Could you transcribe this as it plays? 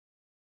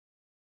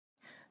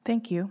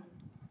Thank you.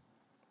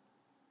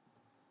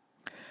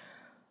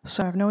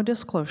 So I have no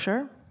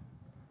disclosure.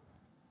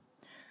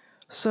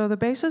 So the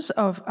basis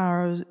of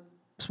our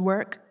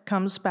work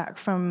comes back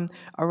from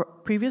our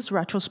previous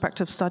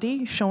retrospective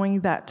study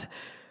showing that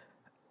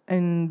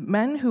in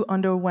men who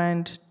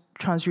underwent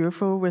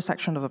transurethral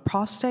resection of the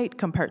prostate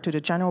compared to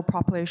the general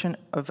population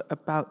of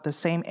about the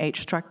same age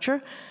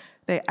structure,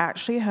 they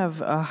actually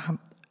have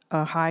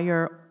a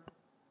higher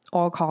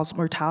all-cause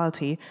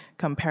mortality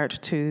compared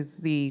to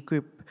the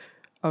group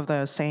of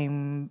the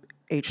same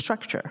age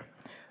structure.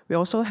 We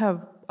also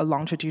have a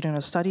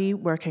longitudinal study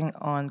working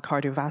on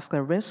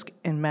cardiovascular risk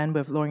in men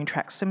with lowering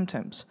tract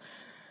symptoms.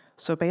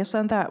 So based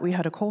on that, we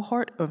had a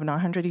cohort of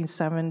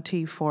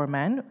 974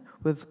 men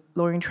with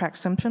lowering tract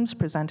symptoms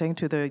presenting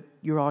to the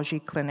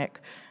urology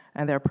clinic,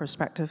 and they're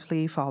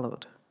prospectively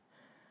followed.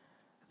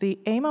 The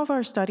aim of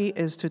our study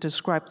is to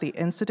describe the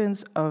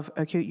incidence of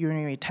acute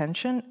urinary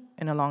retention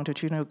in a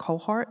longitudinal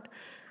cohort,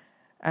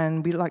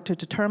 and we'd like to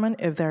determine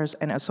if there's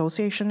an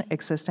association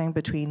existing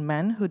between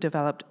men who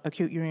developed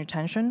acute urinary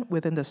retention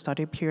within the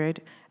study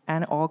period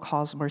and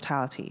all-cause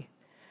mortality.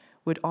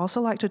 We'd also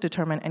like to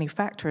determine any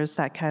factors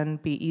that can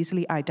be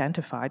easily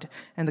identified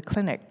in the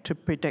clinic to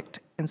predict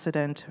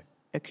incident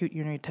acute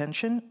urinary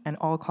retention and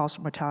all-cause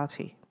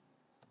mortality.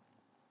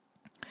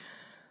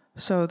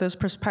 So this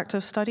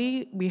prospective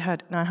study, we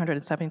had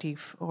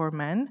 974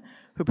 men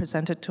who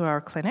presented to our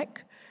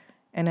clinic.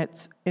 In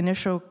its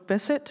initial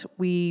visit,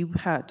 we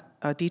had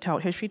a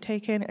detailed history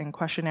taken and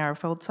questionnaire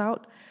filled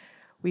out.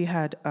 We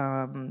had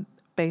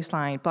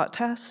baseline blood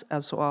tests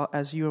as well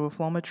as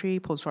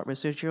uroflowmetry, post-op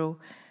residual,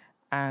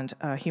 and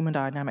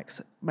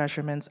hemodynamics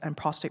measurements and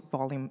prostate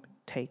volume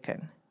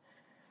taken.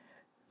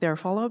 They're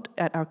followed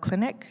at our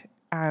clinic,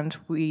 and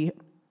we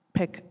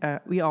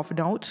of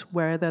note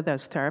whether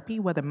there's therapy,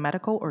 whether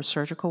medical or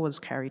surgical was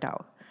carried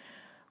out.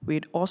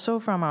 We'd also,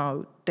 from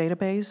our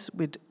database,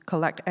 we'd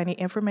collect any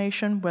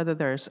information whether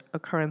there's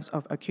occurrence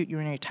of acute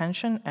urinary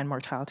retention and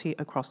mortality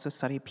across the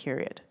study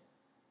period.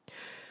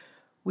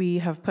 We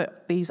have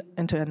put these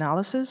into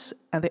analysis,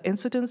 and the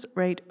incidence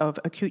rate of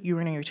acute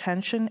urinary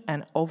retention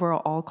and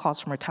overall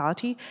all-cause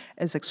mortality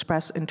is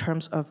expressed in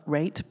terms of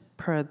rate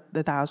per the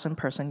 1,000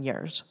 person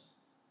years.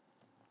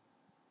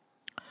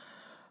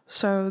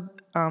 So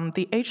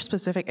the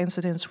age-specific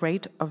incidence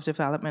rate of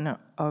development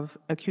of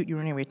acute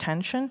urinary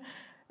retention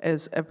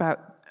is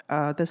about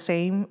the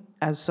same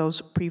as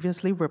those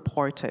previously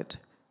reported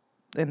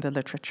in the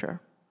literature.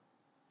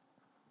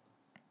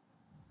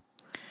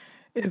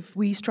 If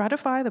we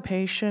stratify the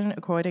patient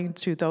according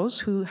to those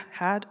who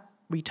had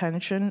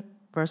retention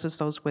versus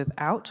those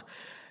without,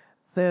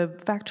 the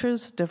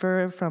factors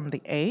differ from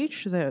the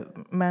age. The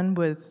men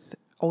with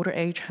older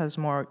age has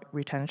more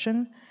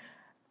retention,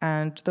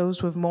 and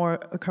those with more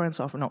occurrence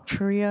of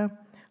nocturia,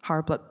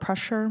 higher blood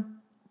pressure,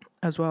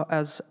 as well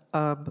as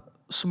a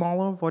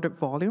smaller voided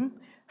volume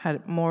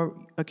had more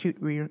acute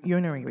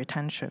urinary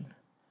retention.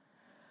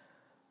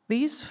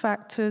 These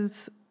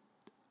factors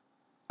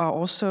are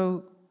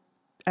also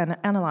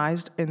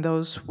analyzed in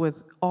those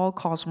with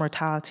all-cause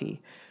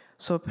mortality.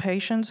 So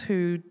patients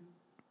who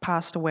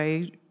passed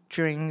away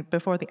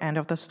before the end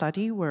of the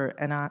study were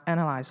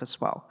analyzed as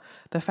well.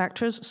 The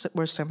factors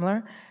were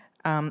similar,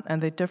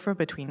 and they differ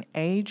between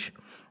age,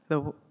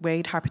 the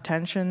weight,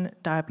 hypertension,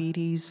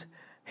 diabetes,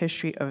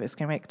 history of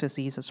ischemic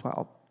disease as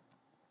well.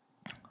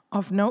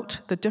 Of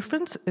note, the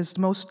difference is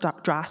most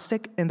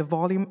drastic in the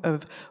volume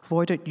of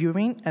voided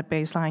urine at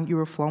baseline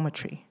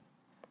uroflowmetry.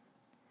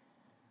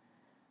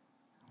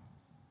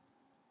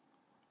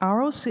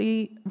 ROC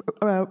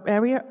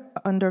area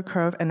under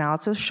curve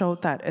analysis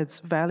showed that its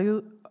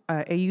value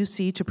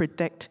AUC to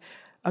predict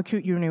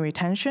acute urinary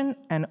retention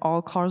and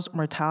all-cause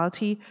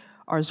mortality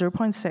are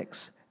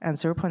 0.6 and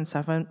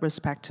 0.7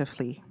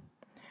 respectively.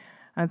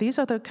 And these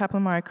are the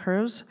Kaplan-Meier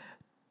curves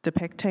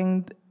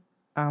depicting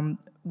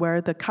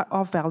where the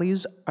cutoff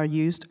values are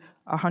used: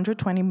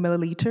 120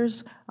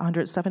 milliliters,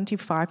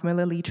 175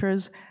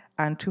 milliliters,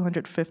 and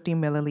 250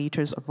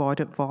 milliliters of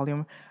voided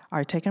volume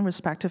are taken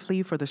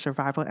respectively for the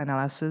survival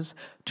analysis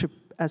to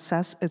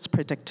assess its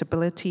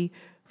predictability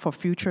for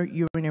future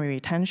urinary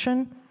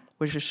retention,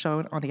 which is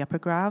shown on the upper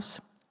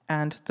graphs,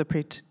 and to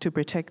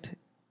predict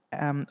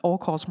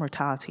all-cause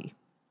mortality.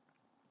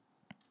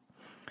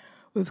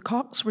 With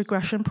Cox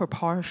regression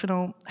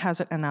proportional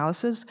hazard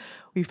analysis,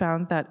 we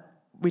found that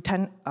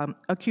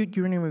acute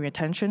urinary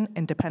retention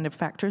independent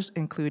factors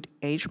include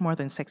age more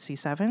than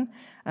 67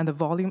 and the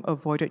volume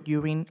of voided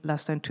urine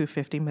less than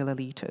 250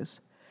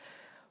 milliliters.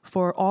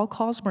 For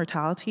all-cause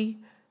mortality,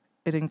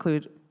 it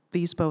includes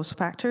these both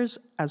factors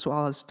as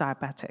well as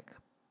diabetic.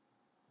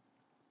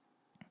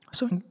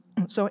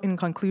 So in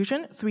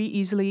conclusion, 3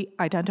 easily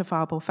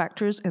identifiable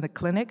factors in the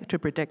clinic to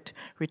predict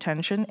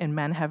retention in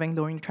men having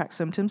lowering tract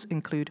symptoms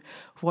include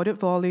voided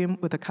volume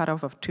with a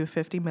cutoff of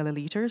 250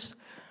 milliliters,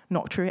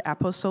 nocturia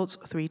episodes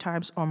 3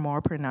 times or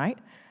more per night,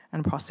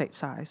 and prostate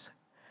size.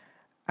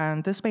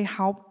 And this may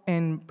help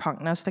in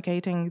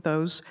prognosticating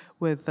those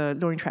with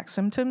lowering tract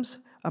symptoms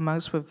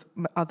amongst with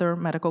other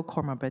medical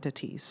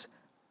comorbidities.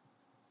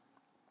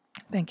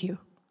 Thank you.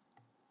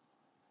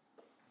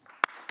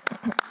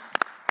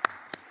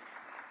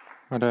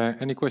 Are there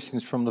any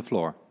questions from the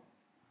floor?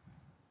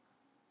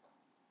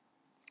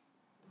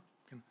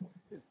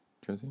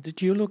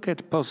 Did you look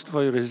at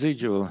post-void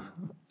residual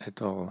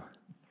at all?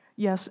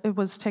 Yes, it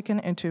was taken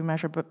into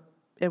measure, but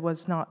it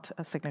was not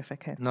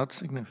significant. Not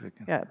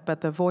significant. Yeah, but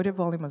the voided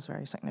volume was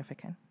very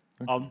significant.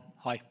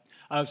 Hi.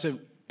 So,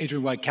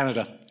 Adrian White,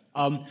 Canada.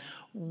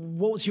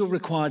 What was your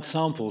required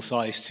sample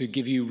size to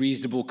give you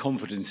reasonable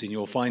confidence in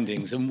your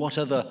findings, and what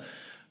other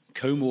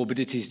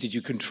comorbidities did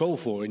you control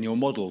for in your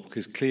model?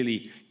 Because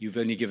clearly you've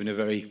only given a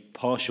very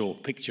partial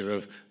picture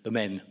of the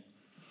men.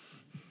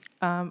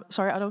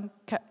 Sorry, I don't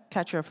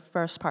catch your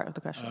first part of the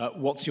question.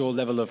 What's your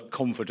level of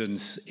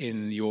confidence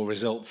in your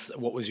results?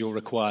 What was your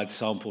required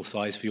sample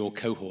size for your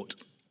cohort?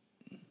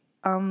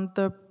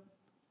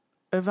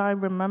 If I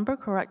remember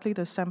correctly,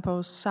 the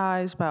sample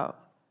size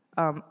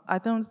I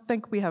don't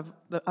think we have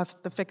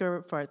the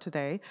figure for it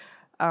today.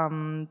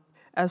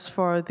 As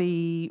for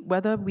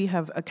whether we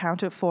have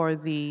accounted for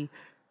the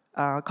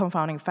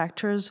confounding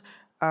factors,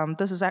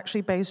 this is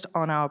actually based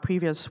on our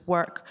previous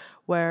work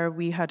where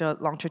we had a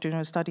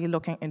longitudinal study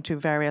looking into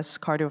various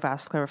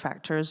cardiovascular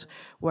factors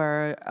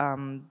where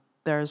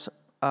there's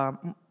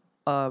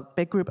a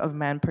big group of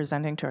men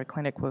presenting to our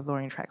clinic with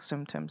urinary tract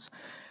symptoms.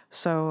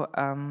 So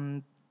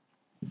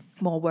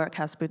more work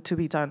has to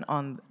be done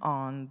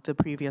on the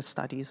previous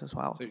studies as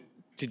well.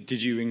 So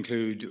did you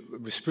include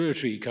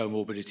respiratory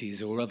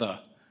comorbidities or other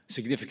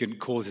significant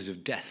causes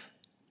of death?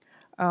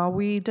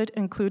 We did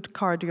include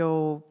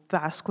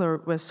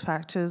cardiovascular risk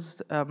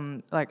factors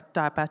like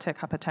diabetic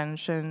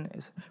hypertension,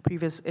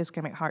 previous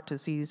ischemic heart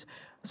disease,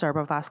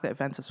 cerebral vascular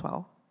events as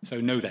well.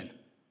 So no then?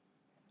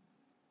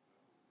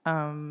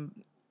 Thank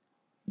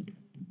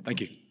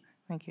you.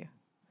 Thank you.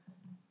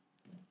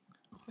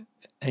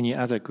 Any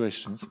other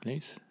questions,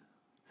 please?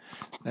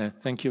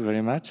 Thank you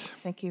very much.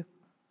 Thank you.